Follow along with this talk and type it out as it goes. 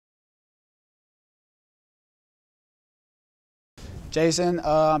Jason,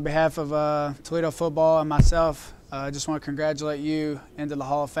 on behalf of Toledo football and myself, I just want to congratulate you into the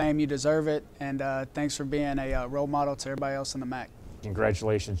Hall of Fame. You deserve it, and thanks for being a role model to everybody else in the MAC.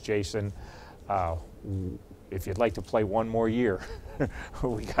 Congratulations, Jason. If you'd like to play one more year,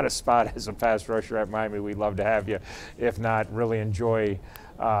 we got a spot as a pass rusher at Miami. We'd love to have you. If not, really enjoy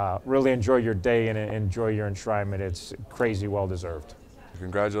your day and enjoy your enshrinement. It's crazy well deserved.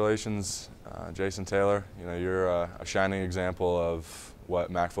 Congratulations, Jason Taylor. You know, you're a shining example of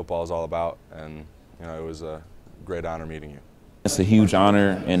what MAC football is all about, and you know, it was a great honor meeting you. It's a huge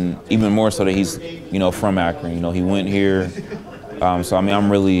honor, and even more so that he's, you know, from Akron. You know, he went here, so I mean,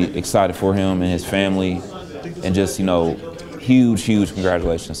 I'm really excited for him and his family, and just, you know, huge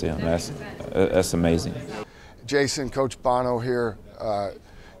congratulations to him. That's amazing. Jason, Coach Bono here.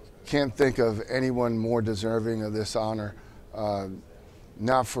 Can't think of anyone more deserving of this honor.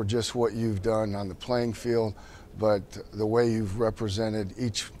 Not for just what you've done on the playing field, but the way you've represented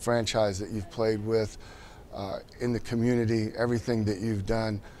each franchise that you've played with, in the community, everything that you've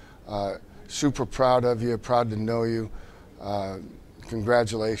done. Super proud of you, proud to know you.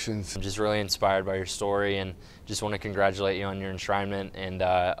 Congratulations. I'm just really inspired by your story, and just want to congratulate you on your enshrinement and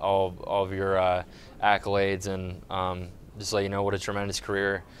all of your accolades, and just let you know what a tremendous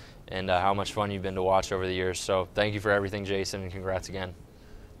career and how much fun you've been to watch over the years. So thank you for everything, Jason, and congrats again.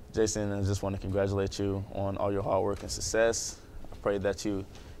 Jason, I just want to congratulate you on all your hard work and success. I pray that you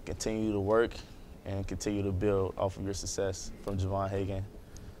continue to work and continue to build off of your success. From Javon Hagan,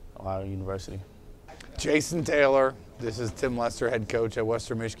 Ohio University. Jason Taylor, this is Tim Lester, head coach at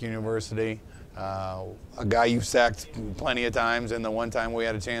Western Michigan University. A guy you've sacked plenty of times, and the one time we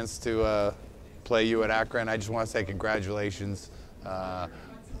had a chance to play you at Akron, I just want to say congratulations.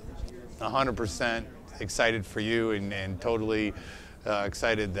 100% excited for you, and totally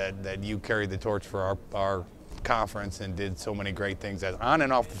excited that you carried the torch for our conference and did so many great things on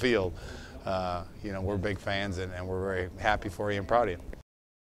and off the field. You know, we're big fans, and we're very happy for you and proud of you.